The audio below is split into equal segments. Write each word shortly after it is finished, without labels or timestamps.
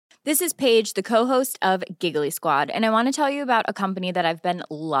This is Paige, the co-host of Giggly Squad, and I want to tell you about a company that I've been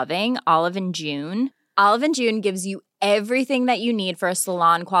loving, Olive & June. Olive & June gives you everything that you need for a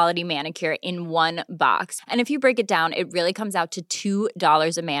salon-quality manicure in one box. And if you break it down, it really comes out to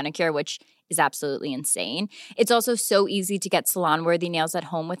 $2 a manicure, which is absolutely insane. It's also so easy to get salon-worthy nails at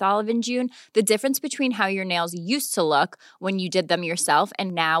home with Olive & June. The difference between how your nails used to look when you did them yourself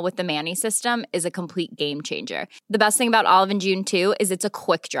and now with the Mani system is a complete game changer. The best thing about Olive & June, too, is it's a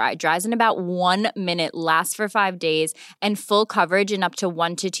quick dry. Dries in about 1 minute, lasts for 5 days, and full coverage in up to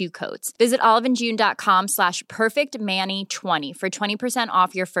 1 to 2 coats. Visit oliveandjune.com/perfectmani20 for 20%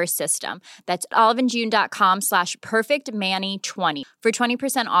 off your first system. That's oliveandjune.com/perfectmani20 for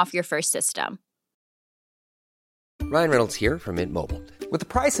 20% off your first system. Ryan Reynolds here from Mint Mobile. With the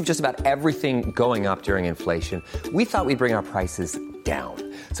price of just about everything going up during inflation, we thought we'd bring our prices down.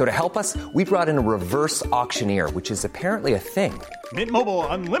 So to help us, we brought in a reverse auctioneer, which is apparently a thing. Mint Mobile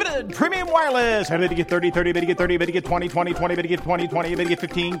Unlimited Premium Wireless. How to get 30, 30, bit to get 30, bit to get 20, 20, 20, bit to get 20, 20, bit to get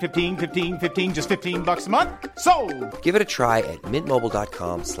 15, 15, 15, 15, just $15 a month? Sold! Give it a try at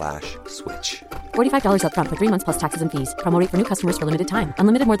mintmobile.com/switch. $45 up front for 3 months plus taxes and fees. Promo rate for new customers for limited time.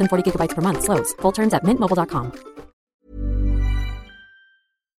 Unlimited more than 40 gigabytes per month. Slows full terms at mintmobile.com.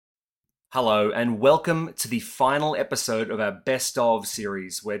 Hello, and welcome to the final episode of our Best Of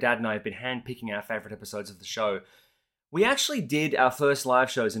series, where Dad and I have been handpicking our favourite episodes of the show. We actually did our first live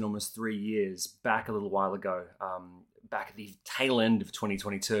shows in almost 3 years, back a little while ago, back at the tail end of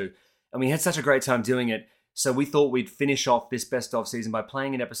 2022, and we had such a great time doing it, so we thought we'd finish off this Best Of season by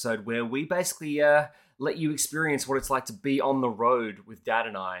playing an episode where we basically let you experience what it's like to be on the road with Dad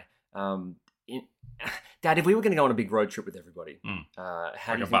and I. Dad, if we were going to go on a big road trip with everybody, how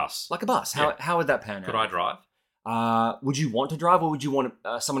like do you a bus. Like a bus. How would that pan out? Could I drive? Would you want to drive, or would you want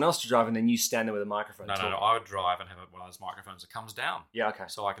someone else to drive and then you stand there with a microphone? No. I would drive and have one of those microphones that comes down. Yeah, okay.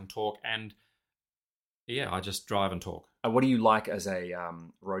 So I can talk and, I just drive and talk. What do you like as a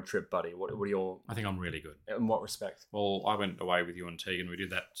road trip buddy? What are your... I think I'm really good. In what respect? Well, I went away with you and Tegan. We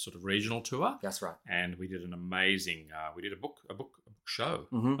did that sort of regional tour. That's right. And we did an amazing... we did a book show,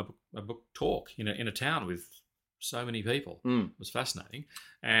 mm-hmm. a book talk in a town with so many people. Mm. It was fascinating.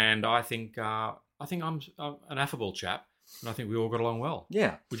 And I think I'm an affable chap, and I think we all got along well.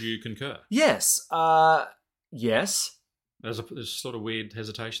 Yeah. Would you concur? Yes. Yes. There's a sort of weird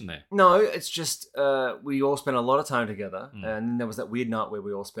hesitation there. No, it's just we all spent a lot of time together, and then there was that weird night where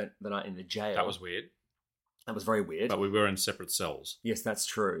we all spent the night in the jail. That was weird. That was very weird. But we were in separate cells. Yes, that's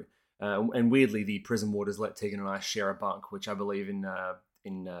true. And weirdly, the prison warders let Tegan and I share a bunk, which I believe in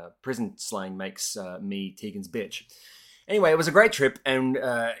prison slang makes me Tegan's bitch. Anyway, it was a great trip, and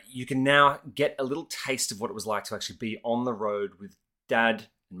you can now get a little taste of what it was like to actually be on the road with Dad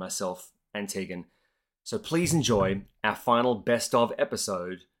and myself and Tegan. So please enjoy our final Best Of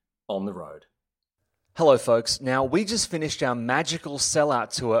episode, On the Road. Hello, folks. Now, we just finished our magical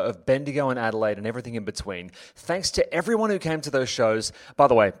sellout tour of Bendigo and Adelaide and everything in between. Thanks to everyone who came to those shows. By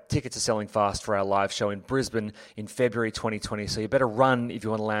the way, tickets are selling fast for our live show in Brisbane in February 2020, so you better run if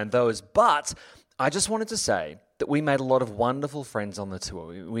you want to land those. But I just wanted to say that we made a lot of wonderful friends on the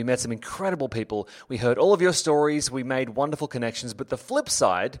tour. We met some incredible people. We heard all of your stories. We made wonderful connections. But the flip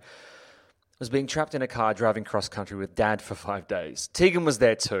side was being trapped in a car driving cross-country with Dad for 5 days. Tegan was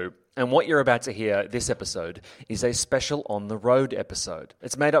there too. And what you're about to hear this episode is a special On the Road episode.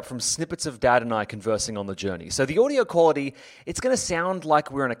 It's made up from snippets of Dad and I conversing on the journey. So the audio quality, it's going to sound like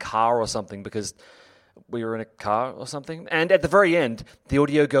we're in a car or something because we were in a car or something. And at the very end, the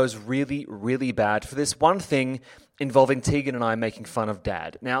audio goes really, really bad for this one thing involving Tegan and I making fun of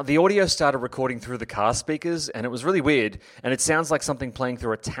Dad. Now, the audio started recording through the car speakers, and it was really weird, and it sounds like something playing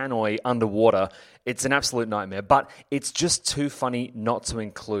through a tannoy underwater. It's an absolute nightmare, but it's just too funny not to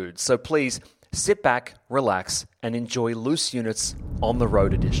include. So please, sit back, relax, and enjoy Loose Units On the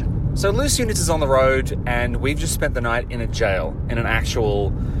Road edition. So Loose Units is on the road, and we've just spent the night in a jail, in an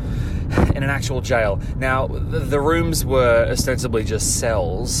actual jail. Now, the rooms were ostensibly just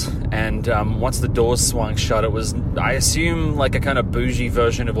cells, and once the doors swung shut, it was, I assume, like a kind of bougie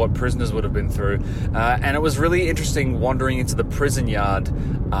version of what prisoners would have been through. And it was really interesting wandering into the prison yard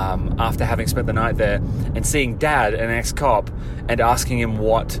after having spent the night there and seeing Dad, an ex-cop, and asking him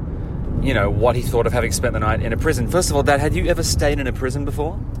what he thought of having spent the night in a prison. First of all, Dad, had you ever stayed in a prison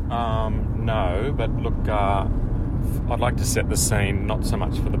before? No, but look, I'd like to set the scene, not so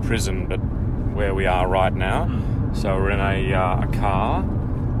much for the prison, but where we are right now. So we're in a car,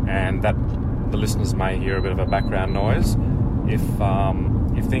 and that the listeners may hear a bit of a background noise. If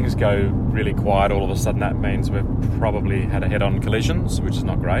if things go really quiet all of a sudden, that means we've probably had a head-on collisions, which is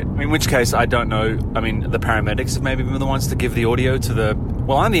not great. In which case, I don't know. I mean, the paramedics have maybe been the ones to give the audio to the...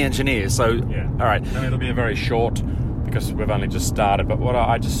 Well, I'm the engineer, so... Yeah. All right. I mean, it'll be a very short, because we've only just started, but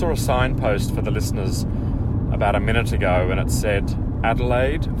I just saw a signpost for the listeners about a minute ago, and it said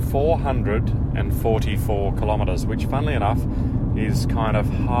Adelaide 444 kilometres, which, funnily enough, is kind of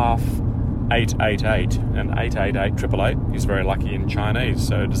half 888, and 888 is very lucky in Chinese.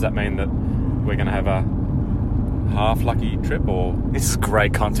 So does that mean that we're going to have a half lucky trip, or? This is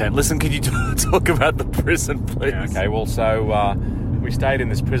great content. Listen, could you talk about the prison, please? Yeah, okay, well, so we stayed in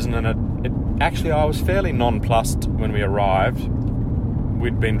this prison, and it actually, I was fairly nonplussed when we arrived.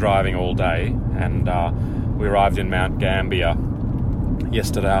 We'd been driving all day, and we arrived in Mount Gambier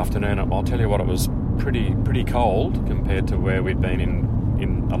yesterday afternoon. I'll tell you what, it was pretty cold compared to where we'd been in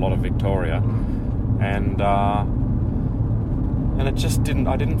a lot of Victoria, and it just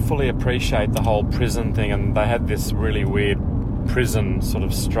I didn't fully appreciate the whole prison thing. And they had this really weird prison sort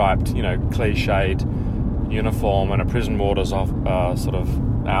of striped, cliched uniform and a prison warder's sort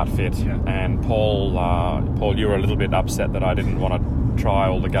of outfit. Yeah. And Paul, you were a little bit upset that I didn't want to try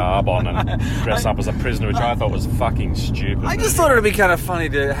all the garb on and dress up as a prisoner, which I thought was fucking stupid. I just thought it'd be kind of funny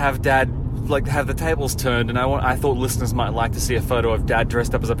to have Dad have the tables turned, and I thought listeners might like to see a photo of Dad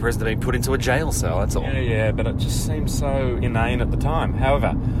dressed up as a prisoner being put into a jail cell. That's all. Yeah, but it just seemed so inane at the time.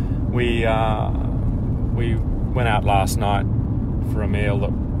 However, we went out last night for a meal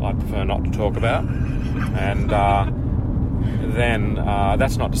that I'd prefer not to talk about, and then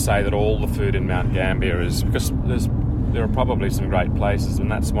that's not to say that all the food in Mount Gambier is, because there are probably some great places, and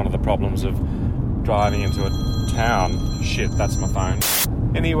that's one of the problems of driving into a town. Shit, that's my phone.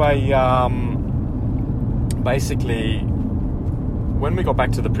 Anyway, basically, when we got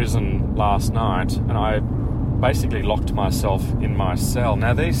back to the prison last night, and I basically locked myself in my cell.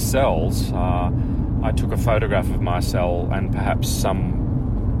 Now, these cells, I took a photograph of my cell, and perhaps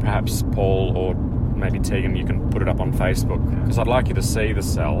Paul or maybe Tegan, you can put it up on Facebook, because I'd like you to see the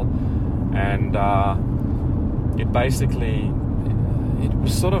cell. And it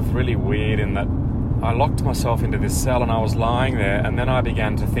was sort of really weird in that I locked myself into this cell and I was lying there, and then I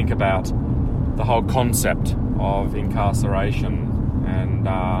began to think about the whole concept of incarceration, and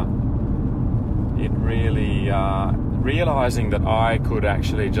it really realising that I could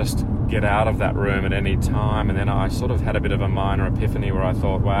actually just get out of that room at any time. And then I sort of had a bit of a minor epiphany where I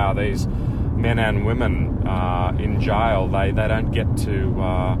thought, wow, these men and women in jail, they don't get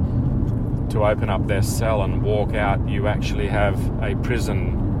to open up their cell and walk out. You actually have a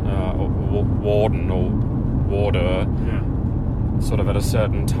prison warden or warder sort of at a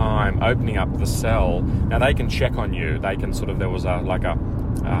certain time opening up the cell. Now they can check on you. They can sort of, there was a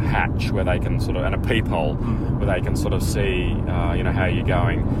hatch where they can sort of, and a peephole where they can sort of see how you're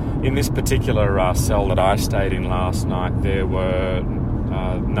going. In this particular cell that I stayed in last night, there were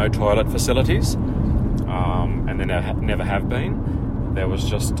no toilet facilities, and there never have been. There was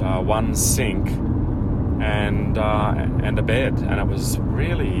just one sink and a bed, and it was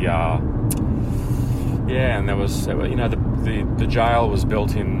really and there was the jail was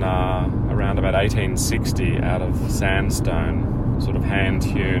built in around about 1860 out of sandstone, sort of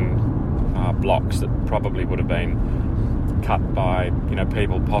hand-hewn blocks that probably would have been cut by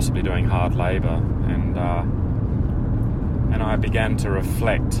people possibly doing hard labour, and I began to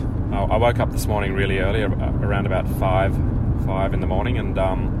reflect. I woke up this morning really early, around about 5 in the morning, and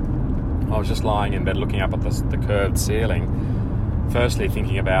I was just lying in bed looking up at the curved ceiling, firstly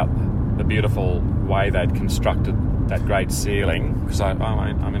thinking about the beautiful way they'd constructed that great ceiling, because I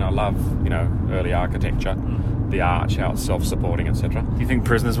love early architecture, the arch, how it's self-supporting, etc. Do you think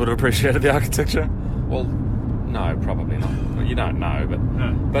prisoners would have appreciated the architecture? Well, no, probably not. Well, you don't know,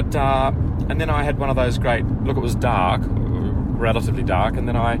 but and then I had one of those great, look, it was dark, relatively dark, and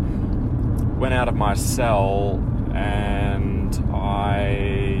then I went out of my cell and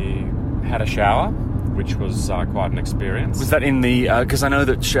I had a shower, which was quite an experience. Was that in the... because I know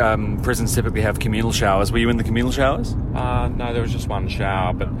that prisons typically have communal showers. Were you in the communal showers? No, there was just one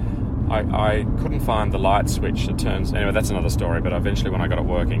shower, but I couldn't find the light switch. It turns... Anyway, that's another story, but eventually when I got it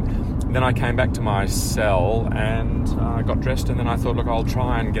working. Then I came back to my cell and got dressed, and then I thought, look, I'll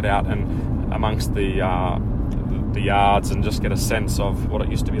try and get out and amongst the yards and just get a sense of what it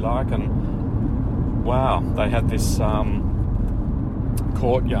used to be like. And wow, they had this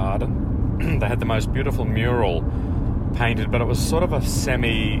courtyard, and they had the most beautiful mural painted, but it was sort of a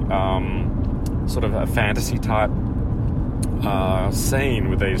sort of a fantasy type scene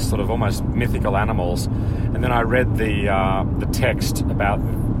with these sort of almost mythical animals. And then I read the text about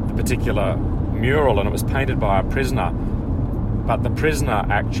the particular mural, and it was painted by a prisoner But the prisoner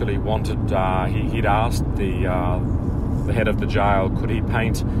actually wanted, he'd asked the head of the jail, could he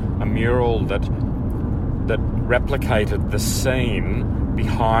paint a mural that replicated the scene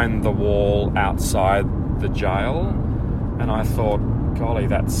behind the wall outside the jail. And I thought, golly,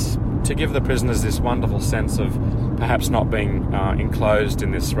 that's to give the prisoners this wonderful sense of perhaps not being enclosed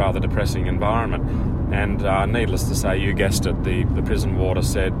in this rather depressing environment. And needless to say, you guessed it, the prison warder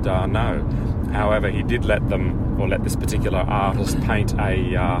said no. However, he did let this particular artist paint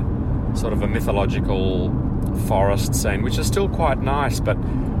a sort of a mythological forest scene, which is still quite nice, but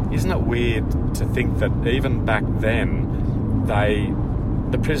isn't it weird to think that even back then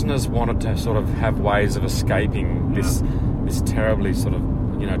the prisoners wanted to sort of have ways of escaping this terribly sort of,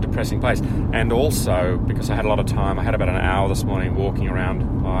 you know, depressing place. And also, because I had a lot of time, I had about an hour this morning walking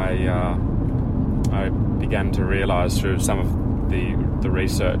around, I began to realise through some of the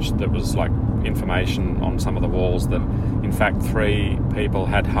research that was like information on some of the walls that in fact 3 people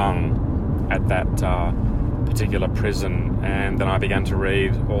had hung at that particular prison. And then I began to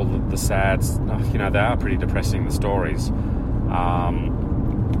read all the sad, you know, they are pretty depressing, the stories.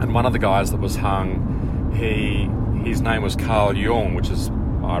 And one of the guys that was hung, his name was Carl Jung, which is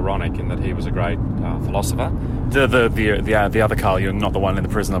ironic in that he was a great philosopher. The other Carl Jung, not the one in the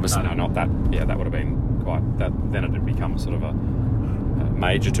prison, obviously. No, not that. Yeah, that would have been quite. That then it had become sort of a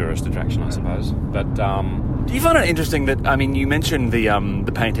major tourist attraction, I suppose. But do you find it interesting that, I mean, you mentioned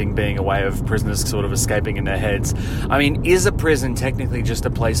the painting being a way of prisoners sort of escaping in their heads. I mean, is a prison technically just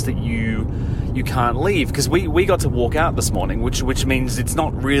a place that you can't leave? Because we got to walk out this morning, which means it's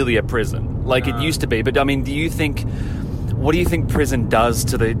not really a prison like it used to be. But I mean, what do you think prison does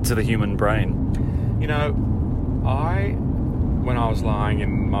to the human brain? You know, when I was lying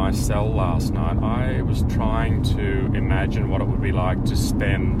in my cell last night, I was trying to imagine what it would be like to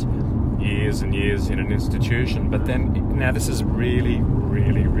spend years and years in an institution. But then, now this is really,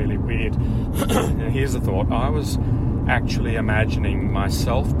 really, really weird. And here's the thought. I was actually imagining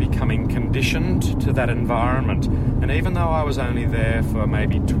myself becoming conditioned to that environment. And even though I was only there for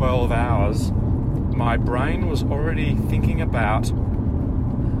maybe 12 hours, my brain was already thinking about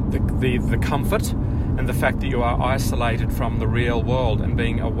the comfort and the fact that you are isolated from the real world, and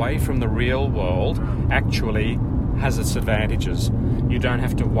being away from the real world actually has its advantages. You don't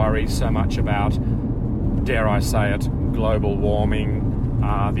have to worry so much about, dare I say it, global warming,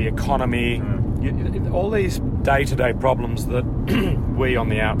 the economy, all these day-to-day problems that we on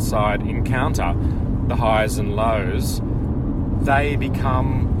the outside encounter, the highs and lows, they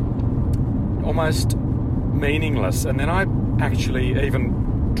become almost meaningless. And then I actually even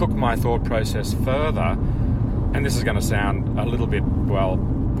took my thought process further, and this is going to sound a little bit, well,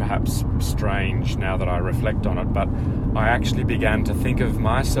 perhaps strange now that I reflect on it, but I actually began to think of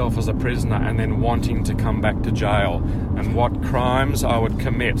myself as a prisoner and then wanting to come back to jail and what crimes I would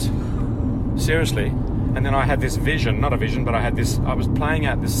commit. Seriously. And then I had this vision, not a vision, but I was playing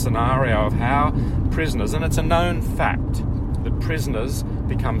out this scenario of how prisoners, and it's a known fact, that prisoners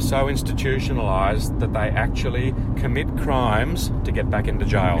become so institutionalised that they actually commit crimes to get back into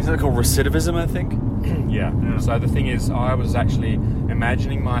jail. Isn't it called recidivism, I think? Yeah. So the thing is, I was actually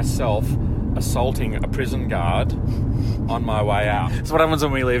imagining myself assaulting a prison guard on my way out. That's what happens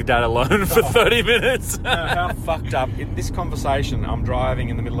when we leave Dad alone for 30 minutes. How fucked up. In this conversation, I'm driving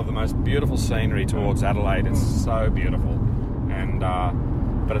in the middle of the most beautiful scenery towards Adelaide. It's so beautiful. And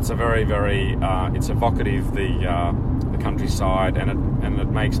but it's a very, very, it's evocative, the countryside, and it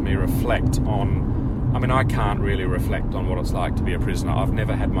makes me reflect on, I mean, I can't really reflect on what it's like to be a prisoner. I've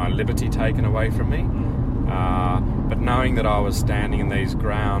never had my liberty taken away from me. But knowing that I was standing in these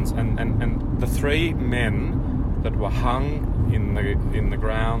grounds, and the 3 men that were hung in the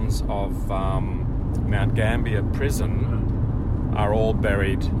grounds of Mount Gambier prison are all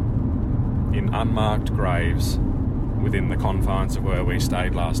buried in unmarked graves within the confines of where we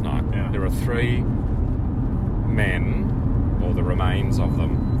stayed last night. Yeah. There are 3 men, or the remains of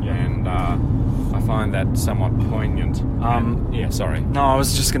them, and I find that somewhat poignant. No, I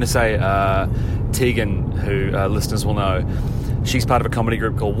was just going to say, Tegan, who listeners will know, she's part of a comedy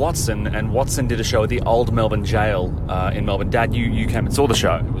group called Watson, and Watson did a show at the old Melbourne jail in Melbourne. Dad, you came and saw the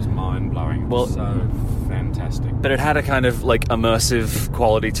show. It was mind-blowing. Well, so fantastic. But it had a kind of like immersive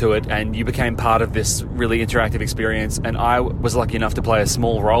quality to it, and you became part of this really interactive experience, and I was lucky enough to play a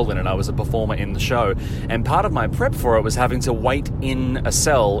small role in it. I was a performer in the show, and part of my prep for it was having to wait in a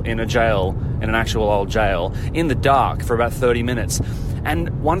cell in a jail, in an actual old jail, in the dark for about 30 minutes.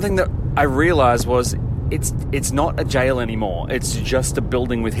 And one thing that I realised was it's not a jail anymore. It's just a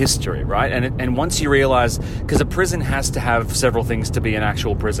building with history, right? And once you realize, because a prison has to have several things to be an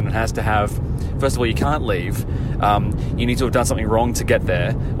actual prison. It has to have, first of all, you can't leave. You need to have done something wrong to get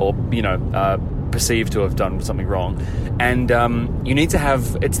there, or perceived to have done something wrong, and you need to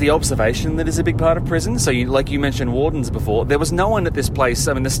have, it's the observation that is a big part of prison. So like you mentioned wardens before, there was no one at this place.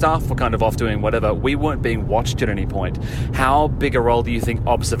 I mean, the staff were kind of off doing whatever. We weren't being watched at any point. How big a role do you think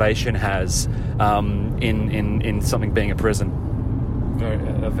observation has in something being a prison?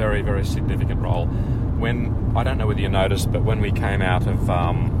 A very, very significant role. When, I don't know whether you noticed, but when we came out of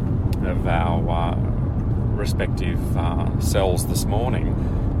our respective cells this morning,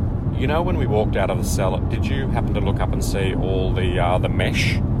 you know, when we walked out of the cell, did you happen to look up and see all the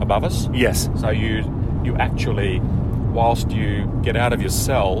mesh above us? Yes. So you actually, whilst you get out of your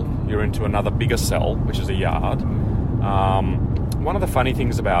cell, you're into another bigger cell, which is a yard. One of the funny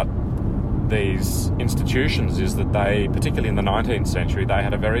things about these institutions is that they, particularly in the 19th century, they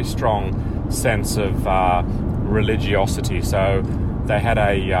had a very strong sense of religiosity. So they had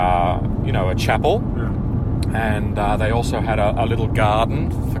a chapel. And they also had a little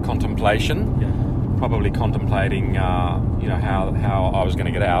garden for contemplation, probably contemplating, how I was going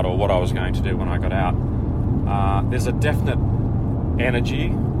to get out or what I was going to do when I got out. There's a definite energy,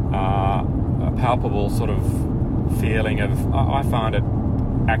 a palpable sort of feeling of, I find it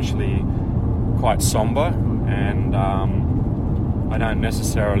actually quite somber, and I don't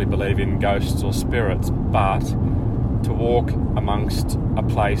necessarily believe in ghosts or spirits, but to walk amongst a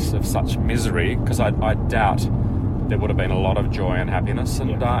place of such misery, because I doubt there would have been a lot of joy and happiness,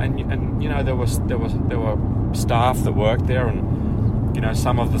 and you know, there were staff that worked there, and you know,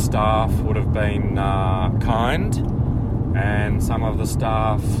 some of the staff would have been kind, and some of the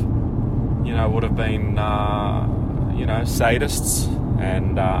staff, you know, would have been sadists,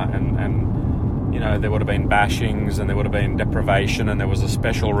 and you know, there would have been bashings, and there would have been deprivation, and there was a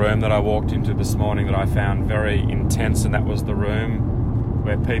special room that I walked into this morning that I found very intense, and that was the room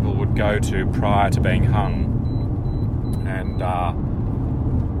where people would go to prior to being hung. And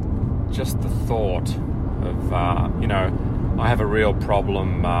just the thought of, I have a real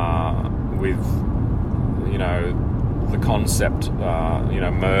problem with, the concept,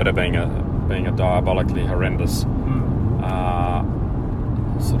 murder being a diabolically horrendous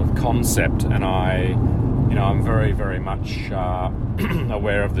sort of concept, and I'm very, very much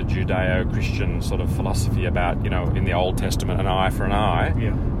aware of the Judeo-Christian sort of philosophy about, in the Old Testament, an eye for an eye.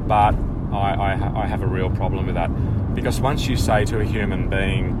 Yeah. But I have a real problem with that, because once you say to a human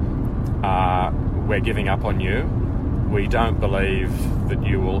being, we're giving up on you, we don't believe that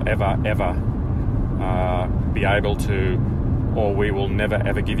you will ever be able to, or we will never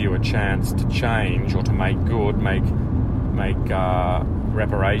ever give you a chance to change or to make good, make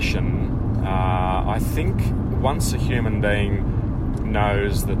reparation. I think once a human being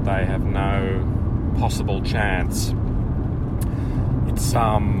knows that they have no possible chance,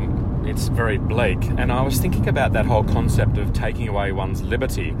 it's very bleak. And I was thinking about that whole concept of taking away one's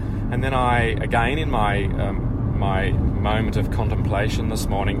liberty, and then I, again in my my moment of contemplation this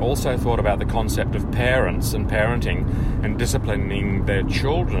morning, also thought about the concept of parents and parenting and disciplining their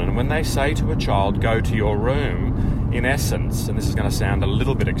children. And when they say to a child, go to your room, in essence, and this is going to sound a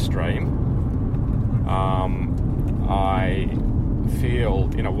little bit extreme, I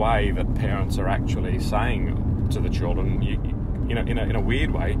feel in a way that parents are actually saying to the children, in a weird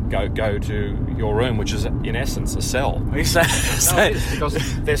way, go to your room, which is in essence a cell. Because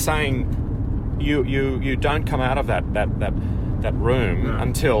they're saying you don't come out of that room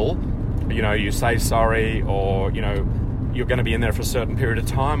until you say sorry, or you're going to be in there for a certain period of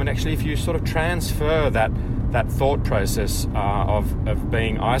time. And actually, if you sort of transfer that thought process of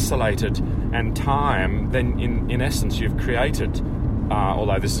being isolated and time, then in essence you've created,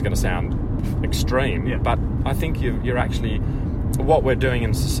 although this is going to sound extreme, but I think you're actually, what we're doing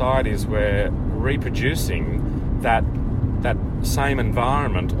in society is we're reproducing that same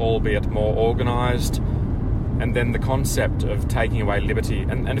environment, albeit more organised. And then the concept of taking away liberty,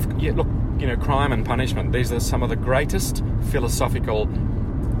 and if look, crime and punishment, these are some of the greatest philosophical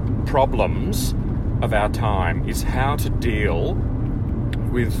problems of our time, is how to deal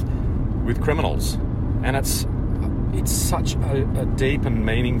with criminals. And it's such a deep and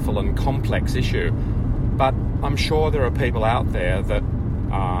meaningful and complex issue. But I'm sure there are people out there that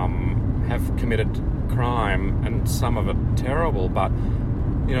have committed crime, and some of it terrible, but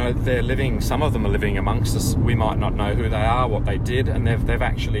they're living, some of them are living amongst us. We might not know who they are, what they did, and they've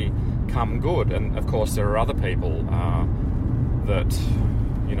actually come good. And of course there are other people that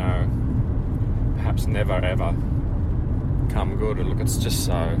perhaps never ever become good. Look, it's just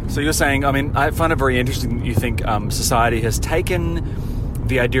so... So you're saying, I mean, I find it very interesting that you think society has taken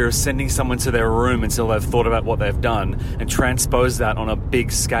the idea of sending someone to their room until they've thought about what they've done and transposed that on a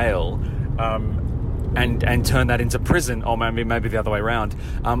big scale and turn that into prison, or maybe the other way around.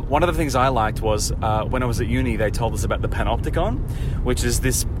 One of the things I liked was when I was at uni, they told us about the panopticon, which is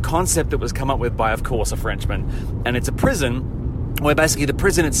this concept that was come up with by, of course, a Frenchman. And it's a prison where basically the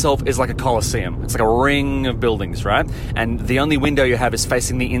prison itself is like a coliseum. It's like a ring of buildings, right? And the only window you have is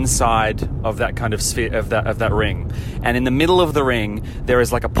facing the inside of that kind of sphere, of that ring. And in the middle of the ring, there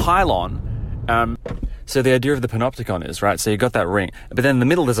is like a pylon. So the idea of the panopticon is, right, so you got that ring, but then in the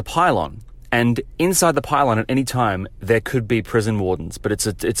middle there's a pylon. And inside the pylon at any time there could be prison wardens, but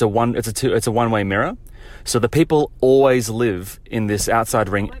it's a one-way mirror. So the people always live in this outside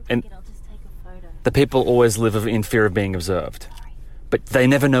ring, and the people always live in fear of being observed. But they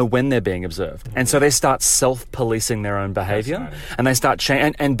never know when they're being observed. And so they start self-policing their own behavior, and they start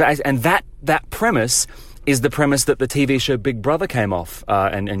and that premise is the premise that the TV show Big Brother came off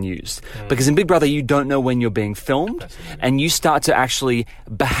and used. Because in Big Brother, you don't know when you're being filmed, and you start to actually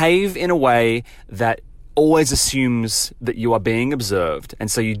behave in a way that always assumes that you are being observed,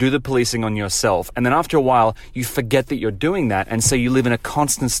 and so you do the policing on yourself, and then after a while you forget that you're doing that, and so you live in a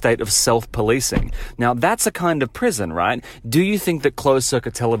constant state of self-policing. Now that's a kind of prison, right? Do you think that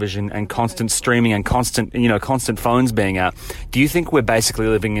closed-circuit television and constant streaming and constant phones being out, do you think we're basically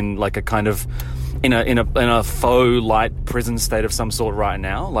living in like a kind of in a faux light prison state of some sort right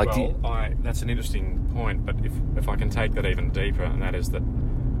now? Like, that's an interesting point, but if I can take that even deeper, and that is that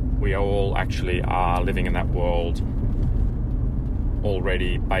we all actually are living in that world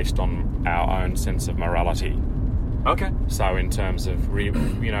already based on our own sense of morality. Okay. So in terms of, we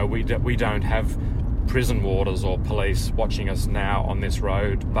don't have prison warders or police watching us now on this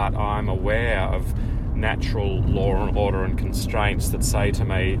road, but I'm aware of natural law and order and constraints that say to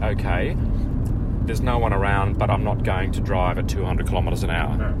me, okay, there's no one around, but I'm not going to drive at 200 kilometres an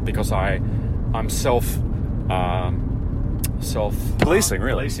hour because I'm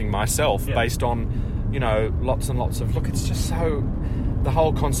policing myself based on lots and lots of it's just so the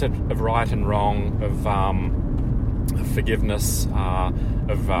whole concept of right and wrong, of forgiveness,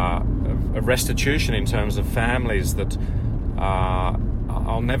 of restitution in terms of families, that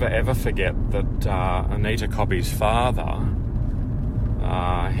I'll never ever forget that Anita Cobby's father,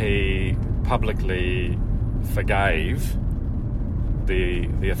 he publicly forgave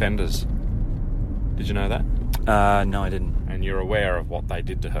the offenders. Did you know that? No, I didn't. And you're aware of what they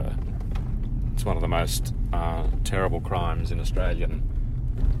did to her. It's one of the most terrible crimes in Australian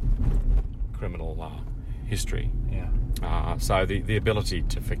criminal history. Yeah. So the ability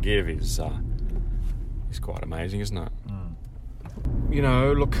to forgive is quite amazing, isn't it?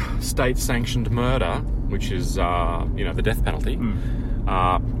 Look, state-sanctioned murder, which is the death penalty.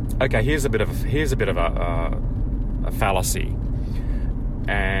 Okay, here's a bit of a fallacy,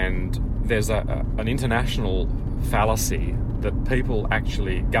 and there's an international fallacy that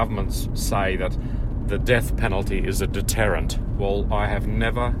governments say that the death penalty is a deterrent. Well, I have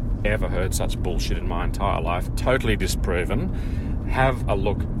never ever heard such bullshit in my entire life. Totally disproven. Have a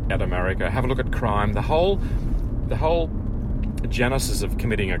look at America. Have a look at crime. The whole genesis of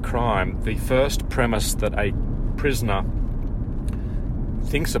committing a crime, the first premise that a prisoner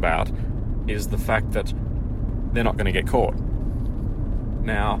thinks about is the fact that they're not going to get caught.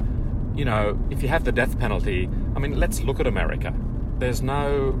 Now, if you have the death penalty, I mean, let's look at America. There's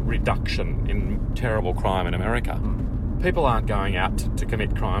no reduction in terrible crime in America. People aren't going out to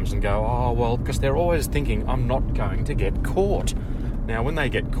commit crimes and go, oh, well, because they're always thinking, I'm not going to get caught. Now, when they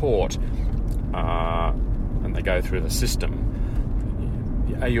get caught and they go through the system,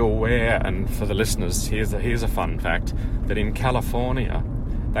 are you aware, and for the listeners, here's a fun fact, that in California,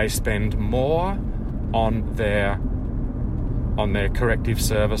 they spend more on their corrective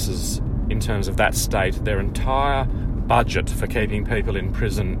services in terms of that state. Their entire budget for keeping people in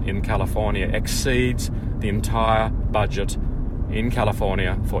prison in California exceeds the entire budget in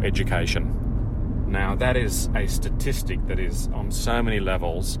California for education. Now, that is a statistic that is on so many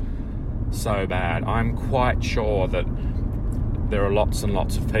levels so bad. I'm quite sure that there are lots and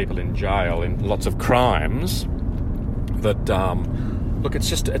lots of people in jail in lots of crimes that look,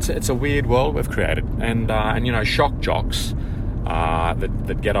 it's a weird world we've created, and shock jocks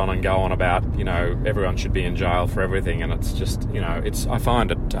that get on and go on about everyone should be in jail for everything, and it's just I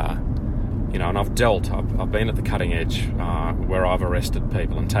find it and I've been at the cutting edge where I've arrested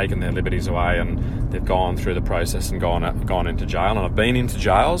people and taken their liberties away, and they've gone through the process and gone into jail, and I've been into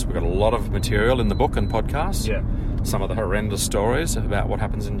jails. We've got a lot of material in the book and podcasts. Yeah. Some of the horrendous stories about what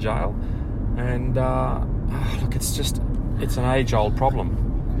happens in jail, and look, it's just it's an age-old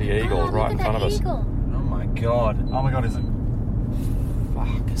problem. The eagle right in front of us. Oh my god, is it?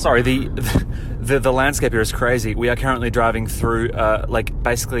 Fuck. Sorry, the landscape here is crazy. We are currently driving through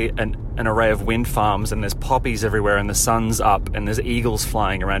basically an array of wind farms, and there's poppies everywhere, and the sun's up, and there's eagles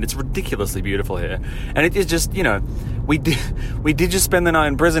flying around. It's ridiculously beautiful here, and it is just, we did just spend the night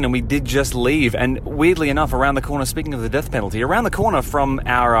in prison, and we did just leave. And weirdly enough, around the corner, speaking of the death penalty, around the corner from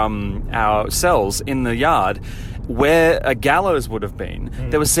our cells in the yard, where a gallows would have been,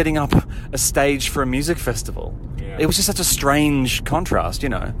 they were setting up a stage for a music festival. Yeah. It was just such a strange contrast,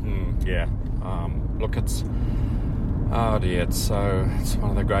 Yeah. Look, it's one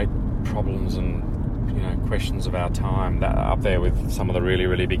of the great problems and questions of our time. That up there with some of the really,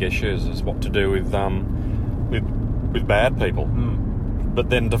 really big issues is what to do with bad people. But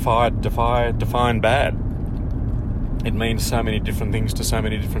then define bad. It means so many different things to so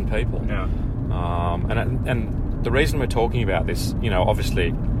many different people. Yeah. And the reason we're talking about this,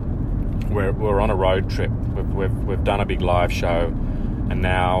 obviously, we're on a road trip. We've done a big live show, and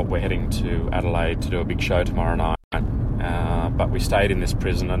now we're heading to Adelaide to do a big show tomorrow night. But we stayed in this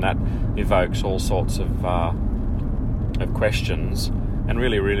prison, and that evokes all sorts of questions, and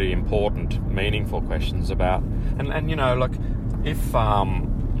really, really important, meaningful questions about. And look, if a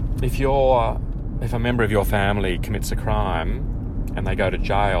member of your family commits a crime and they go to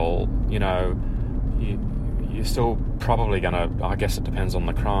jail, you're still probably going to, I guess it depends on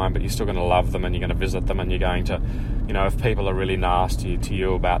the crime, but you're still going to love them, and you're going to visit them, and you're going to, if people are really nasty to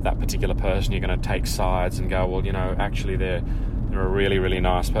you about that particular person, you're going to take sides and go, well, actually they're a really, really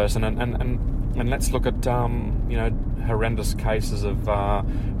nice person. And let's look at, horrendous cases of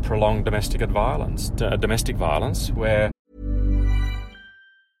prolonged domestic violence where...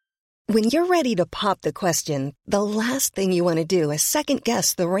 When you're ready to pop the question, the last thing you want to do is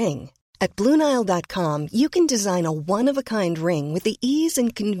second-guess the ring. At BlueNile.com, you can design a one-of-a-kind ring with the ease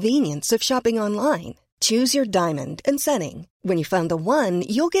and convenience of shopping online. Choose your diamond and setting. When you find the one,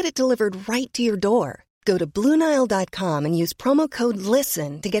 you'll get it delivered right to your door. Go to BlueNile.com and use promo code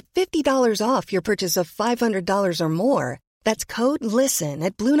LISTEN to get $50 off your purchase of $500 or more. That's code LISTEN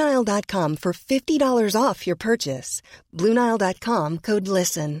at BlueNile.com for $50 off your purchase. BlueNile.com, code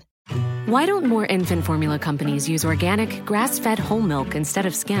LISTEN. Why don't more infant formula companies use organic, grass-fed whole milk instead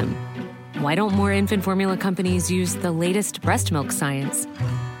of skim? Why don't more infant formula companies use the latest breast milk science?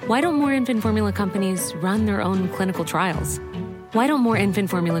 Why don't more infant formula companies run their own clinical trials? Why don't more infant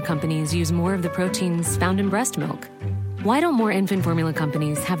formula companies use more of the proteins found in breast milk? Why don't more infant formula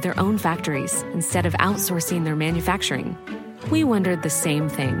companies have their own factories instead of outsourcing their manufacturing? We wondered the same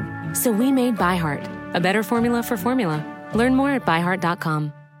thing. So we made ByHeart, a better formula for formula. Learn more at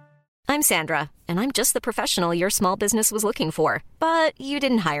byheart.com. I'm Sandra, and I'm just the professional your small business was looking for. But you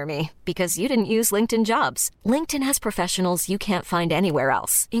didn't hire me because you didn't use LinkedIn Jobs. LinkedIn has professionals you can't find anywhere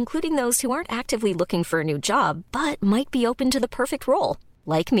else, including those who aren't actively looking for a new job, but might be open to the perfect role,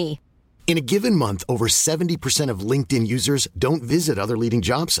 like me. In a given month, over 70% of LinkedIn users don't visit other leading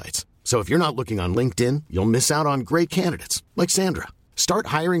job sites. So if you're not looking on LinkedIn, you'll miss out on great candidates like Sandra. Start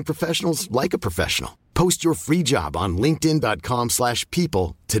hiring professionals like a professional. Post your free job on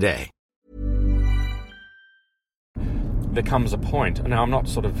linkedin.com/people today. There comes a point, and now I'm not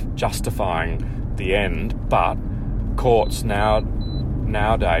sort of justifying the end, but courts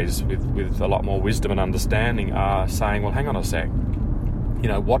nowadays with a lot more wisdom and understanding are saying, well, hang on a sec,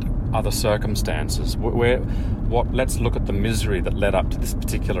 what are the circumstances? Let's look at the misery that led up to this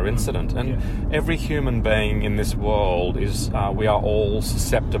particular incident. And every human being in this world we are all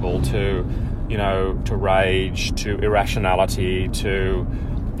susceptible to rage, to irrationality, to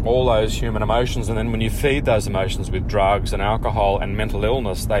all those human emotions. And then when you feed those emotions with drugs and alcohol and mental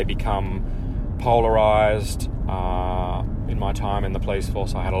illness, they become polarized. In my time in the police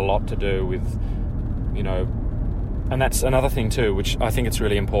force, I had a lot to do with, and that's another thing too, which I think it's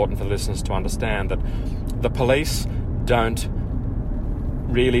really important for listeners to understand, that the police don't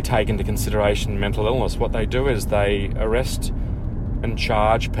really take into consideration mental illness. What they do is they arrest and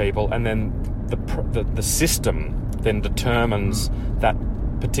charge people, and then the system then determines that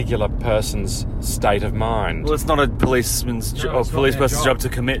particular person's state of mind. Well, it's not a policeman's person's job to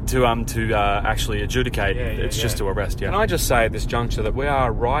commit to actually adjudicate. It's just to arrest. Yeah. Can I just say at this juncture that we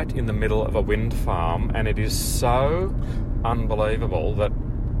are right in the middle of a wind farm, and it is so unbelievable that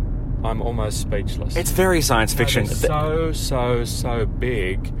I'm almost speechless. It's very science fiction. They're so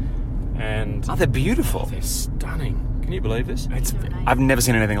big, and they're beautiful. They're stunning. Can you believe this? I've never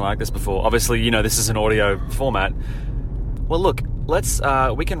seen anything like this before. Obviously, this is an audio format. Well, look,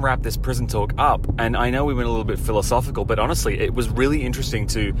 we can wrap this prison talk up, and I know we went a little bit philosophical, but honestly, it was really interesting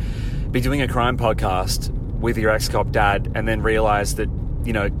to be doing a crime podcast with your ex-cop dad and then realised that,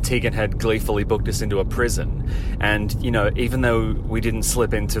 you know, Tegan had gleefully booked us into a prison. And, you know, even though we didn't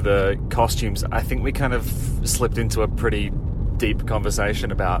slip into the costumes, I think we kind of slipped into a pretty deep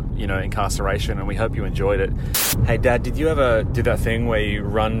conversation about, you know, incarceration, and we hope you enjoyed it. Hey, Dad, did you ever do that thing where you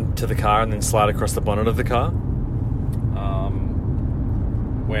run to the car and then slide across the bonnet of the car?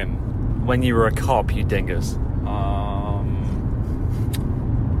 When? When you were a cop, you dingus.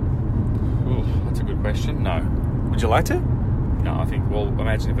 That's a good question. No. Would you like to? No, I think, well,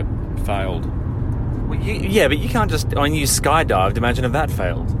 imagine if it failed. Well, yeah, but you can't just... I mean, you skydived. Imagine if that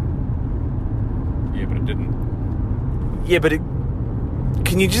failed. Yeah, but it didn't. Yeah, but it...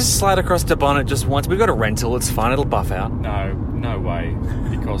 Can you just slide across the bonnet just once? We've got a rental. It's fine. It'll buff out. No way.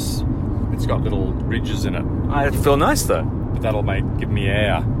 Because it's got little ridges in it. It'd feel nice, though. But that'll give me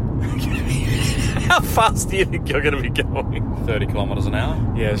air. How fast do you think you're going to be going? 30 kilometres an hour.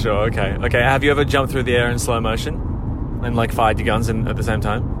 Yeah, sure. Okay. Have you ever jumped through the air in slow motion? And, like, fired your guns at the same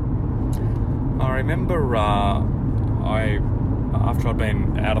time? I remember after I'd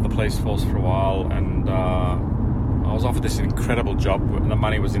been out of the police force for a while, and I was offered this incredible job, and the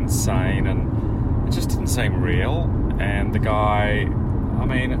money was insane, and it just didn't seem real. And the guy, I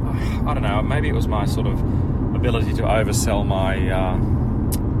mean, I don't know, maybe it was my sort of ability to oversell my,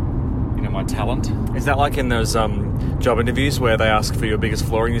 my talent. Is that like in those job interviews where they ask for your biggest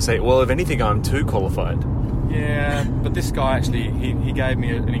flaw and you say, well, if anything, I'm too qualified? Yeah, but this guy actually, he gave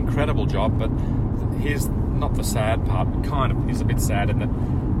me an incredible job, but here's not the sad part, but kind of is a bit sad in that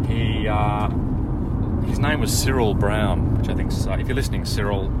his name was Cyril Brown, which I think, if you're listening,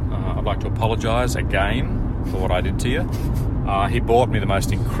 Cyril, I'd like to apologise again for what I did to you. He bought me the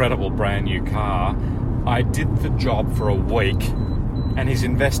most incredible brand new car. I did the job for a week, and he's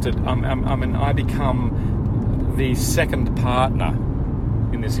invested, I become the second partner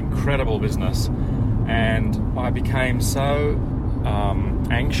in this incredible business. And I became so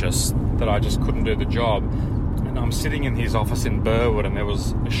anxious that I just couldn't do the job. And I'm sitting in his office in Burwood, and there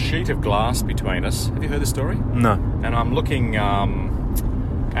was a sheet of glass between us. Have you heard the story? No. And I'm looking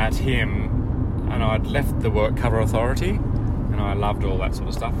at him, and I'd left the Work Cover Authority, and I loved all that sort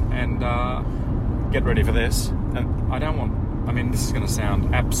of stuff. And get ready for this. And this is going to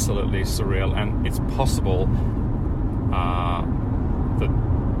sound absolutely surreal, and it's possible that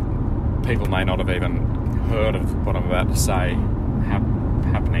people may not have even heard of what I'm about to say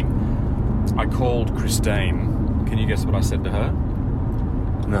happening. I called Christine. Can you guess what I said to her?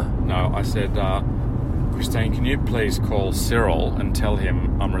 No, I said, Christine, can you please call Cyril and tell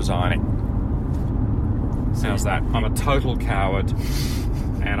him I'm resigning? How's that? I'm a total coward.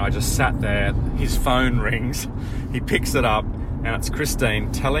 And I just sat there. His phone rings. He picks it up, and it's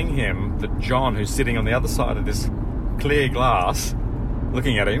Christine telling him that John, who's sitting on the other side of this clear glass,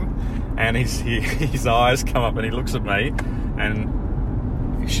 looking at him, and his eyes come up and he looks at me,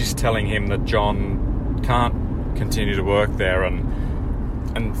 and she's telling him that John can't continue to work there, and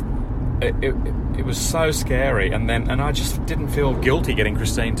it was so scary. And I just didn't feel guilty getting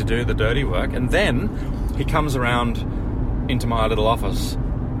Christine to do the dirty work. And then he comes around into my little office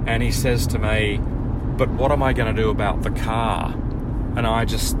and he says to me, but what am I going to do about the car? And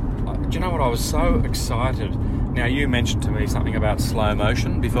do you know what, I was so excited. Now, you mentioned to me something about slow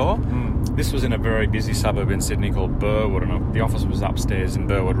motion before. This was in a very busy suburb in Sydney called Burwood, and the office was upstairs in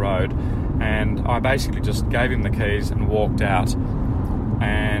Burwood Road. And I basically just gave him the keys and walked out.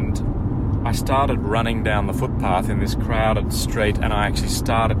 And I started running down the footpath in this crowded street, and I actually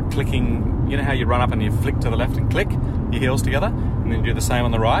started clicking. You know how you run up and you flick to the left and click your heels together, and then do the same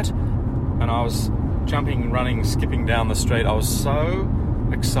on the right? And I was jumping, running, skipping down the street. I was so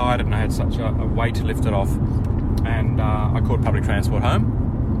excited, and I had such a weight lifted off. And I caught public transport home.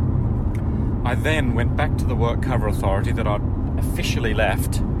 I then went back to the Work Cover Authority that I'd officially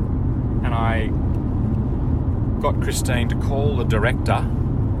left, and I got Christine to call the director.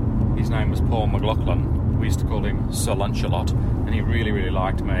 His name was Paul McLaughlin. We used to call him Sir Lunch-a-Lot, and he really, really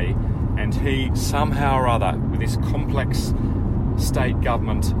liked me. And he, somehow or other, with this complex state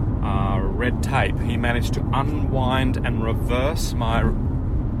government red tape, he managed to unwind and reverse my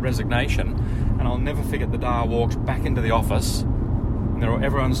resignation. And I'll never forget the day I walked back into the office, and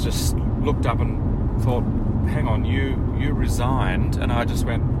everyone's just looked up and thought, hang on, you resigned? And I just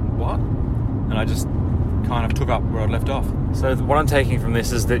went, what? And I just kind of took up where I'd left off. So what I'm taking from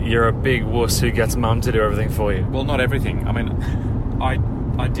this is that you're a big wuss who gets mum to do everything for you. Well, not everything. I mean, I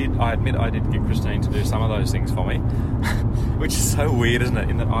admit I did get Christine to do some of those things for me, which is so weird, isn't it?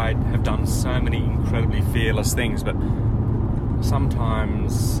 In that I have done so many incredibly fearless things, but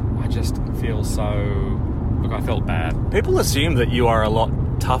sometimes I just feel so... Look, I felt bad. People assume that you are a lot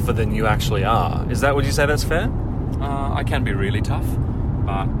tougher than you actually are. Would you say that's fair? I can be really tough,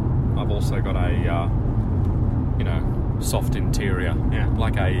 but I've also got a, soft interior. Yeah.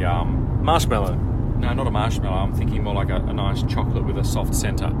 Like a... marshmallow? No, not a marshmallow. I'm thinking more like a nice chocolate with a soft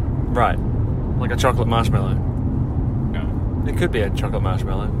centre. Right. Like a chocolate marshmallow? No. It could be a chocolate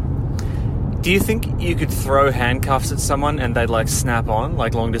marshmallow. Do you think you could throw handcuffs at someone and they'd, like, snap on,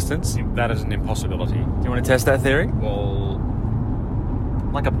 like, long distance? That is an impossibility. Do you want to test that theory? Well...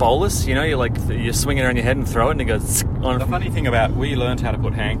 Like a bolus, you swing it around your head and throw it and it goes on. The funny thing about, we learned how to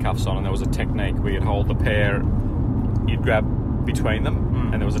put handcuffs on, and there was a technique where you'd hold the pair, you'd grab between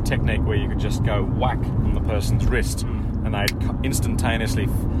them, and there was a technique where you could just go whack on the person's wrist, and they'd instantaneously,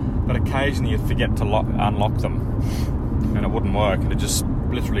 but occasionally you'd forget to unlock them, and it wouldn't work. It'd just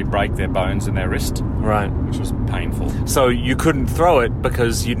literally break their bones in their wrist. Right. Which was painful. So you couldn't throw it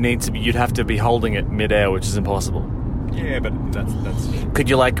because you'd have to be holding it mid-air, which is impossible. Yeah, but that's... Could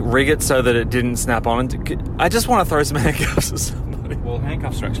you, like, rig it so that it didn't snap on? I just want to throw some handcuffs at somebody. Well,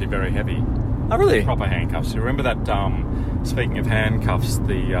 handcuffs are actually very heavy. Oh, really? Proper handcuffs. You remember that, speaking of handcuffs,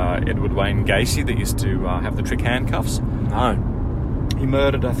 the Edward Wayne Gacy that used to have the trick handcuffs? No. He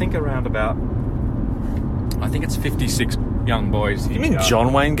murdered, I think it's 56 young boys. You mean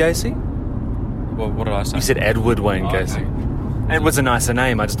John Wayne Gacy? Well, what did I say? You said Edward Wayne Gacy. Okay. Edward's a nicer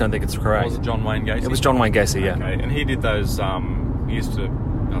name, I just don't think it's correct. Was it John Wayne Gacy? It was John Wayne Gacy, yeah. Okay, and he did those, he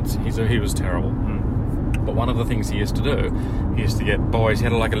was terrible. But one of the things he used to do, he used to get boys, he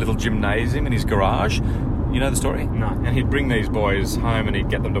had like a little gymnasium in his garage. You know the story? No. And he'd bring these boys home and he'd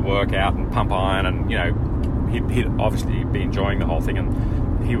get them to work out and pump iron and, he'd obviously be enjoying the whole thing, and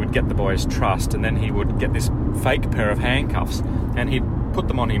he would get the boys' trust, and then he would get this fake pair of handcuffs and he'd put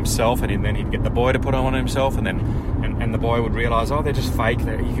them on himself, and then he'd get the boy to put them on himself, and then and the boy would realise, they're just fake,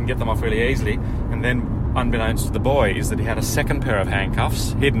 you can get them off really easily, and then unbeknownst to the boy is that he had a second pair of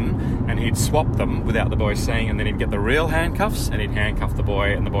handcuffs hidden, and he'd swap them without the boy seeing, and then he'd get the real handcuffs and he'd handcuff the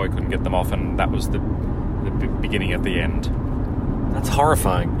boy, and the boy couldn't get them off, and that was the beginning of the end. That's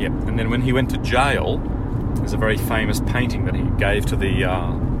horrifying. Yep. And then when he went to jail, there's a very famous painting that he gave to the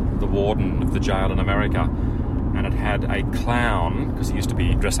warden of the jail in America, and it had a clown, because he used to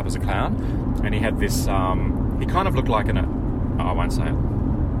be dressed up as a clown, and he had this, he kind of looked like I won't say it,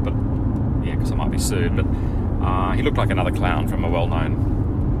 but yeah, because I might be sued, but he looked like another clown from a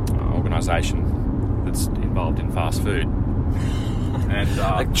well-known organisation that's involved in fast food. And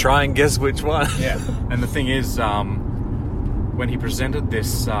like, try and guess which one. Yeah. And the thing is, when he presented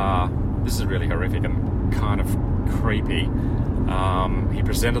this, this is really horrific and kind of creepy, he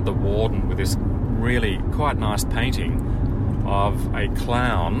presented the warden with this really quite nice painting of a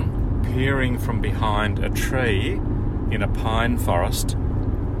clown peering from behind a tree in a pine forest.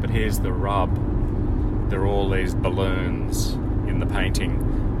 But here's the rub. There are all these balloons in the painting,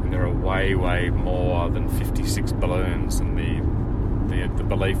 and there are way, way more than 56 balloons, and the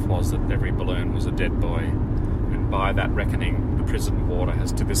belief was that every balloon was a dead boy. And by that reckoning, the prison warder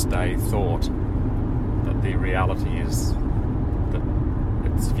has to this day thought that the reality is that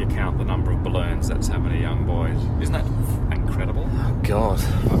if you count the number of balloons, that's how many young boys. Isn't that incredible? Oh, God.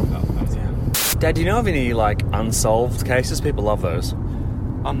 Dad, do you know of any, like, unsolved cases? People love those.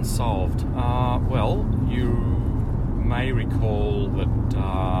 Unsolved? Well, you may recall that,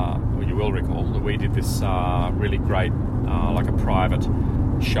 or you will recall, that we did this really great, like a private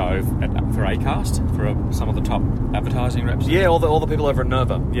show for Acast, for some of the top advertising reps. Yeah, all the people over at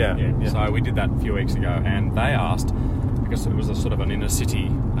Nova. Yeah. So we did that a few weeks ago, and they asked, because it was a sort of an inner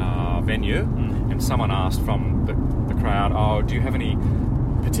city venue, and someone asked from the crowd, do you have any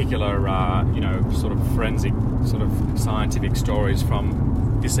particular, sort of forensic, sort of scientific stories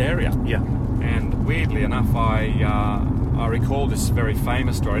from this area? Yeah. And weirdly enough, I recall this very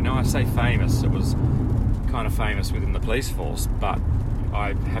famous story. Now, I say famous, it was kind of famous within the police force, but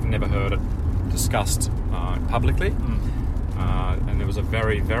I have never heard it discussed publicly. And there was a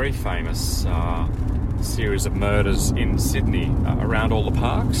very, very famous series of murders in Sydney around all the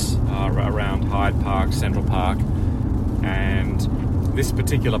parks, around Hyde Park, Central Park, and this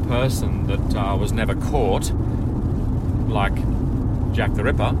particular person that was never caught, like Jack the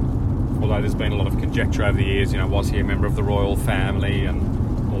Ripper, although there's been a lot of conjecture over the years, was he a member of the royal family and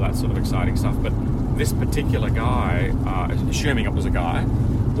all that sort of exciting stuff, but this particular guy, assuming it was a guy,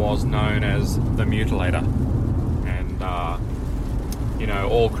 was known as the Mutilator. And,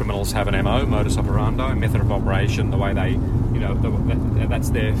 all criminals have an MO, modus operandi, method of operation, the way they, that's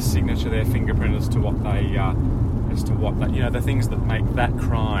their signature, their fingerprint as to what they, the things that make that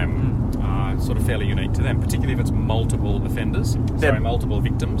crime sort of fairly unique to them, particularly if it's multiple offenders, multiple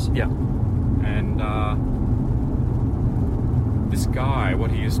victims. Yeah. And this guy,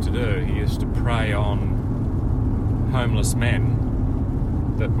 what he used to do, he used to prey on homeless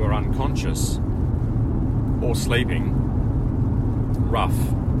men that were unconscious or sleeping, rough,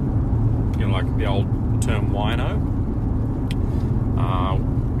 you know, like the old term wino.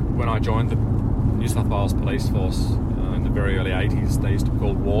 When I joined the New South Wales Police Force in the very early 80s, they used to be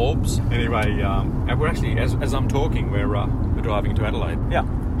called warbs. Anyway, and we're actually, as I'm talking, we're driving to Adelaide. Yeah.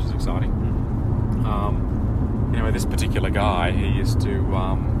 Which is exciting. Anyway, this particular guy, he used to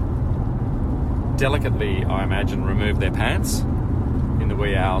delicately, I imagine, remove their pants in the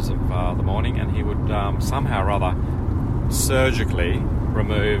wee hours of the morning, and he would somehow or other surgically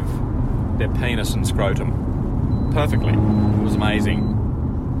remove their penis and scrotum perfectly. It was amazing.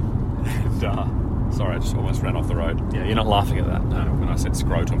 And, sorry, I just almost ran off the road. Yeah, you're not laughing at that. No, when I said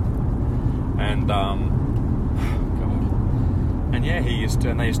scrotum. And God. And yeah,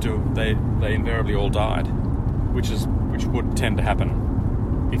 they invariably all died, which would tend to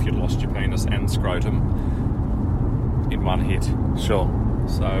happen if you'd lost your penis and scrotum in one hit. Sure.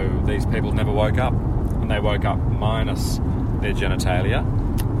 So these people never woke up, and they woke up minus their genitalia.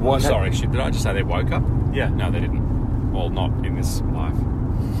 What? Sorry, did I just say they woke up? Yeah. No, they didn't. Well, not in this life.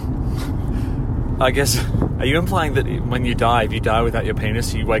 I guess, are you implying that when you die, if you die without your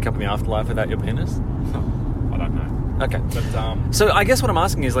penis, you wake up in the afterlife without your penis? I don't know. Okay. But, so I guess what I'm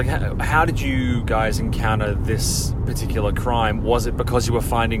asking is, like, how did you guys encounter this particular crime? Was it because you were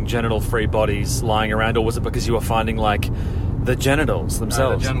finding genital-free bodies lying around, or was it because you were finding, like, the genitals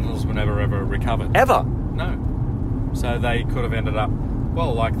themselves? No, the genitals were never, ever recovered. Ever? No. So they could have ended up,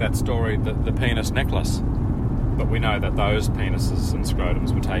 well, like that story, the penis necklace. But we know that those penises and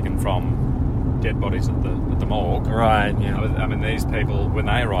scrotums were taken from dead bodies at the morgue. Right, yeah. I mean, these people, when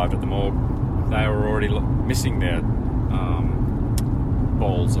they arrived at the morgue, they were already missing their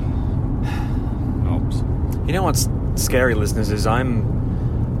balls and knobs. You know what's scary, listeners, is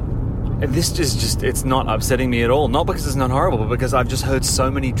this is just, it's not upsetting me at all. Not because it's not horrible, but because I've just heard so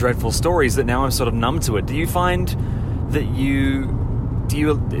many dreadful stories that now I'm sort of numb to it. Do you find that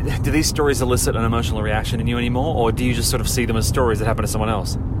do these stories elicit an emotional reaction in you anymore, or do you just sort of see them as stories that happen to someone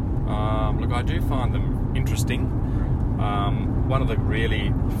else? Look, I do find them interesting. One of the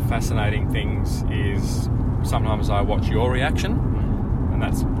really fascinating things is sometimes I watch your reaction, and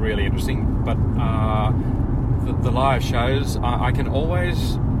that's really interesting. But the live shows, I can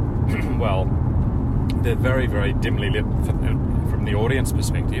always, well, they're very, very dimly lit from the audience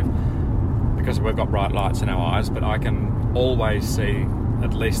perspective, because we've got bright lights in our eyes, but I can always see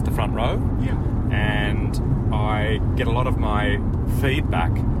at least the front row. Yeah. And I get a lot of my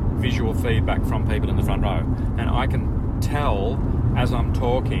visual feedback from people in the front row. And I can tell as I'm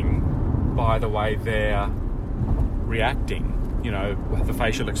talking by the way they're reacting, you know, the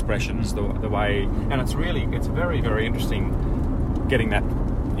facial expressions, the way, and it's very, very interesting getting that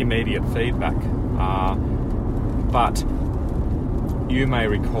immediate feedback. But you may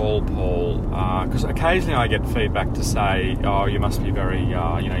recall, Paul, because occasionally I get feedback to say, oh, you must be very, you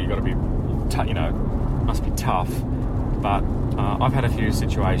got to be, must be tough. But I've had a few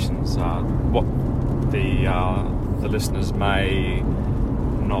situations, what the listeners may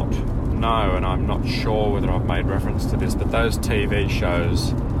not know, and I'm not sure whether I've made reference to this, but those TV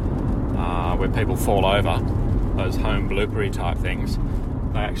shows where people fall over, those home bloopery type things,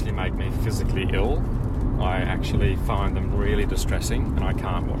 they actually make me physically ill. I actually find them really distressing, and I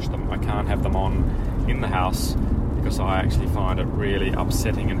can't watch them. I can't have them on in the house because I actually find it really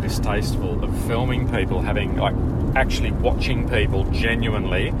upsetting and distasteful of filming people actually watching people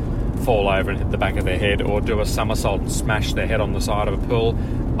genuinely fall over and hit the back of their head or do a somersault and smash their head on the side of a pool.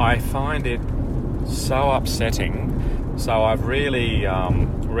 I find it so upsetting. So I've really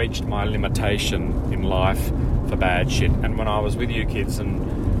reached my limitation in life for bad shit. And when I was with you kids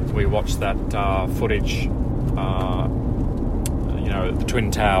and we watched that footage, at the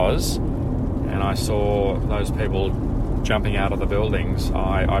Twin Towers, and I saw those people jumping out of the buildings,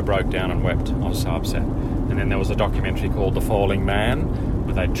 I broke down and wept. I was so upset. And then there was a documentary called The Falling Man,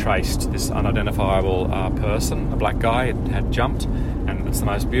 where they traced this unidentifiable person, a black guy, had jumped, and it's the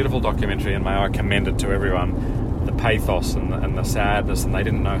most beautiful documentary, and may I commend it to everyone. The pathos and the sadness, and they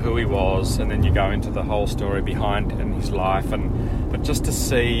didn't know who he was, and then you go into the whole story behind in his life, but just to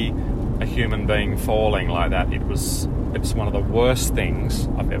see a human being falling like that, it's one of the worst things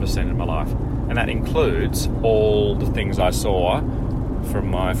I've ever seen in my life. And that includes all the things I saw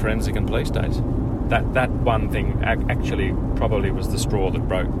from my forensic and police days. That one thing actually probably was the straw that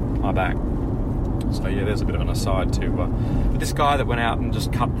broke my back. So yeah, there's a bit of an aside too. But this guy that went out and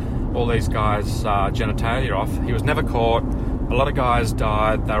just cut all these guys' genitalia off, he was never caught. A lot of guys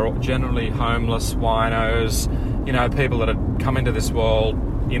died. They were generally homeless, winos, people that had come into this world,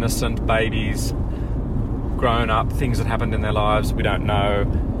 innocent babies, grown up, things that happened in their lives we don't know,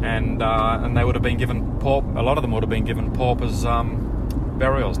 and they would have been given a lot of them would have been given paupers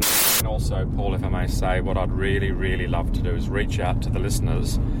burials. And also, Paul, if I may say, what I'd really, really love to do is reach out to the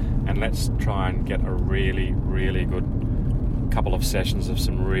listeners and let's try and get a really, really good couple of sessions of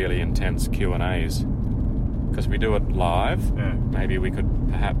some really intense Q&As. Because we do it live, maybe we could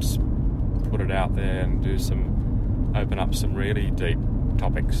perhaps put it out there and open up some really deep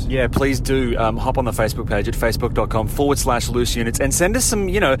topics. Yeah, please do hop on the Facebook page at facebook.com/loose units and send us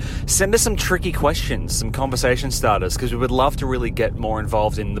some tricky questions, some conversation starters, because we would love to really get more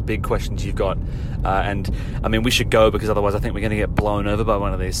involved in the big questions you've got. And I mean, we should go because otherwise I think we're going to get blown over by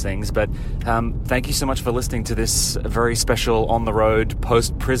one of these things. But thank you so much for listening to this very special on the road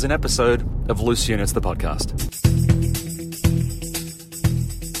post-prison episode of Loose Units, the podcast.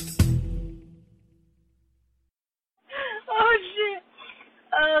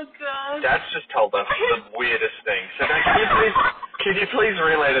 Dad's just told us the weirdest thing. So Dad, can you please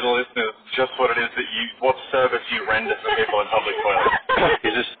relay to the listeners just what it is what service you render for people in public toilets?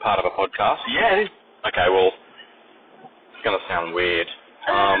 Is this part of a podcast? Yeah, it is. Okay, well, it's going to sound weird.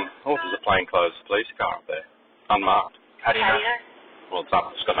 There's a plainclothes police car up there, unmarked. How do you know? Well, it's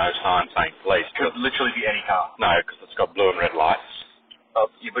up. It's got no sign saying police. Could literally be any car. No, because it's got blue and red lights.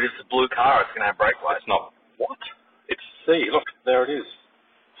 Yeah, but if it's a blue car, it's going to have brake lights. It's not. What? It's C. Look, there it is.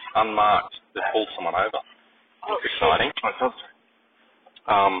 Unmarked. They pulled someone over. It's exciting.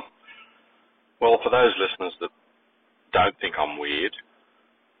 Well, for those listeners that don't think I'm weird,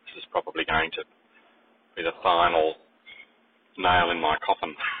 this is probably going to be the final nail in my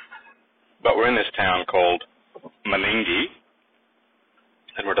coffin. But we're in this town called Meningie,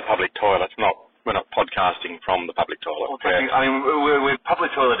 and we're at a public toilet. We're not podcasting from the public toilet. We're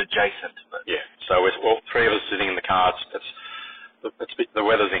public toilet adjacent. But. Yeah. So we're all three of us sitting in the car. The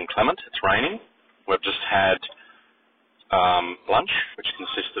weather's inclement. It's raining. We've just had lunch, which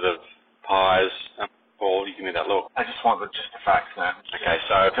consisted of pies. Paul, you give me that look. I just want just the facts, man. Okay,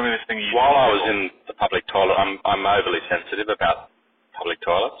 so tell me this thing while I was in the public toilet, I'm overly sensitive about public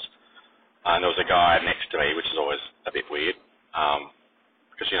toilets. And there was a guy next to me, which is always a bit weird,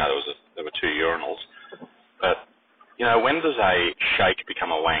 because there were two urinals. But when does a shake become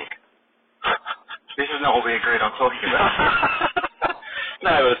a wank? This is not what we agreed on talking about.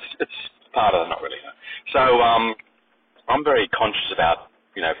 No, it's part of it, not really. No. So I'm very conscious about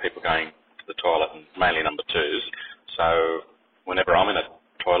people going to the toilet, and mainly number twos. So whenever I'm in a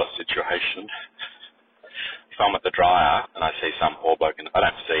toilet situation, if I'm at the dryer and I see some poor bloke I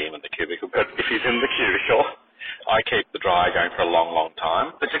don't see him in the cubicle, but if he's in the cubicle, I keep the dryer going for a long, long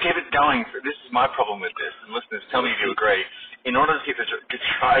time. But to keep it going, this is my problem with this, and listeners, tell me if you agree. In order to keep the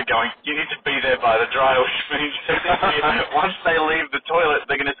dryer going, you need to be there by the dryer, which means once they leave the toilet,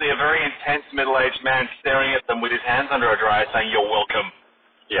 they're going to see a very intense middle-aged man staring at them with his hands under a dryer saying, "You're welcome."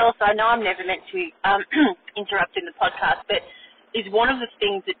 Yeah. Also, I know I'm never meant to interrupt in the podcast, but is one of the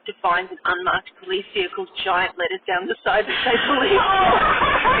things that defines an unmarked police vehicle giant letters down the side that say police?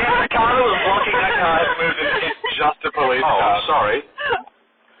 Yeah, the car that was blocking that car has moved and it's just a police car. I'm sorry.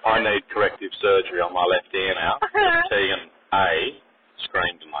 I need corrective surgery on my left ear now. Tegan A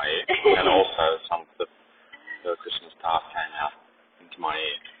screamed in my ear, and also some of the Christmas tart came out into my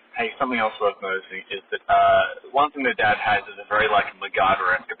ear. Hey, something else worth noticing is that one thing that Dad has is a very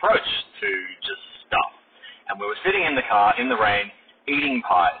MacGyver-esque approach to just stuff. And we were sitting in the car in the rain eating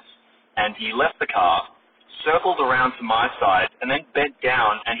pies, and he left the car, circled around to my side, and then bent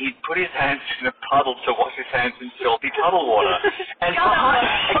down, and he'd put his hands in a puddle to wash his hands in salty puddle water. And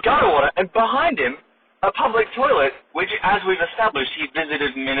gutter water. And behind him, a public toilet, which, as we've established, he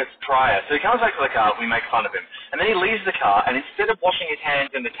visited minutes prior. So he comes back to the car, we make fun of him. And then he leaves the car, and instead of washing his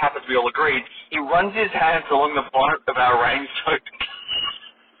hands in the tap as we all agreed, he runs his hands along the bonnet of our rain-soaked car.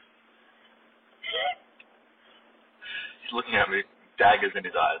 He's looking at me, daggers in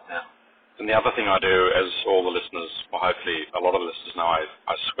his eyes now. And the other thing I do, as all the listeners, well, hopefully a lot of the listeners know,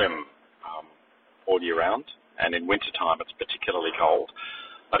 I swim all year round, and in wintertime it's particularly cold.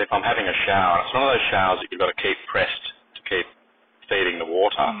 But if I'm having a shower, it's one of those showers that you've got to keep pressed to keep feeding the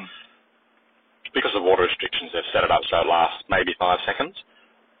water. Because of water restrictions, they've set it up so it lasts maybe 5 seconds.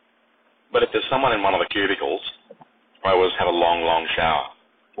 But if there's someone in one of the cubicles, I always have a long, long shower.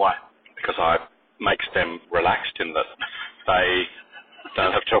 Why? Because it makes them relaxed in that they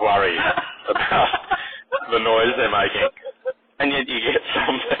don't have to worry about the noise they're making. And yet you get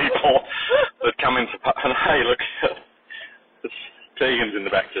some people that come into and hey, look, Tegan's in the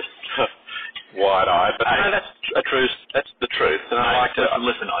back just wide-eyed, but no, that's the truth, and I like to...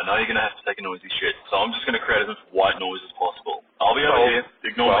 Listen, I know you're going to have to take a noisy shit, so I'm just going to create as much white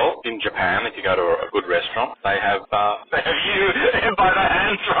ignore me. Well, in Japan, if you go to a good restaurant, they have you by the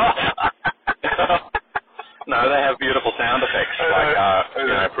hands, right? No, they have beautiful sound effects, like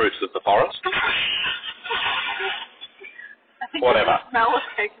fruits of the forest. Whatever.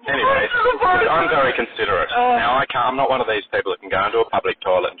 Anyway, I'm very considerate. Now I'm not one of these people that can go into a public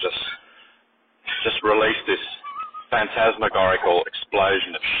toilet and just release this phantasmagorical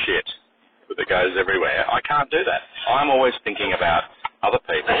explosion of shit that goes everywhere. I can't do that. I'm always thinking about other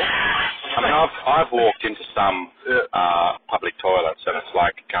people. I mean, I've walked into some public toilets and it's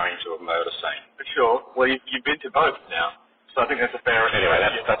like going to a murder scene. Sure. Well, you've been to both now, so I think that's a fair. Anyway,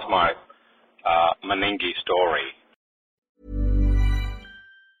 that's my Meningi story.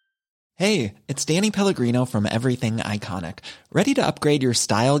 Hey, it's Danny Pellegrino from Everything Iconic. Ready to upgrade your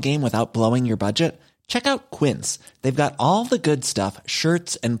style game without blowing your budget? Check out Quince. They've got all the good stuff,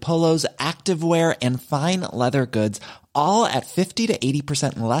 shirts and polos, activewear, and fine leather goods, all at 50 to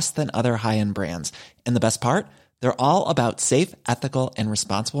 80% less than other high-end brands. And the best part? They're all about safe, ethical, and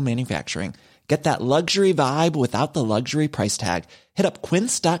responsible manufacturing. Get that luxury vibe without the luxury price tag. Hit up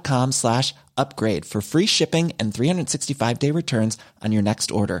quince.com/upgrade for free shipping and 365-day returns on your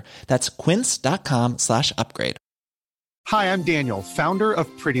next order. That's quince.com/upgrade. Hi, I'm Daniel, founder of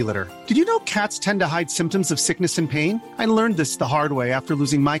Pretty Litter. Did you know cats tend to hide symptoms of sickness and pain? I learned this the hard way after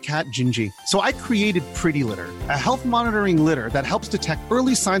losing my cat, Gingy. So I created Pretty Litter, a health monitoring litter that helps detect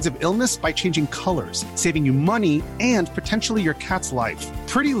early signs of illness by changing colors, saving you money and potentially your cat's life.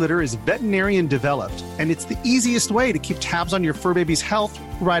 Pretty Litter is veterinarian developed, and it's the easiest way to keep tabs on your fur baby's health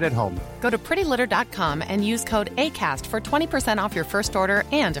right at home. Go to prettylitter.com and use code ACAST for 20% off your first order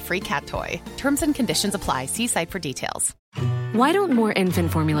and a free cat toy. Terms and conditions apply. See site for details. Why don't more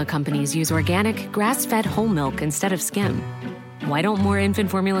infant formula companies use organic, grass-fed whole milk instead of skim? Why don't more infant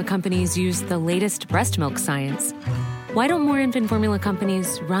formula companies use the latest breast milk science? Why don't more infant formula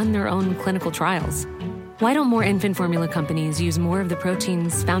companies run their own clinical trials? Why don't more infant formula companies use more of the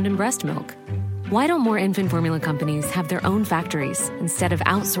proteins found in breast milk? Why don't more infant formula companies have their own factories instead of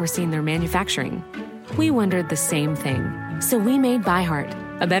outsourcing their manufacturing? We wondered the same thing. So we made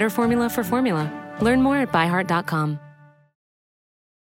ByHeart, a better formula for formula. Learn more at byheart.com.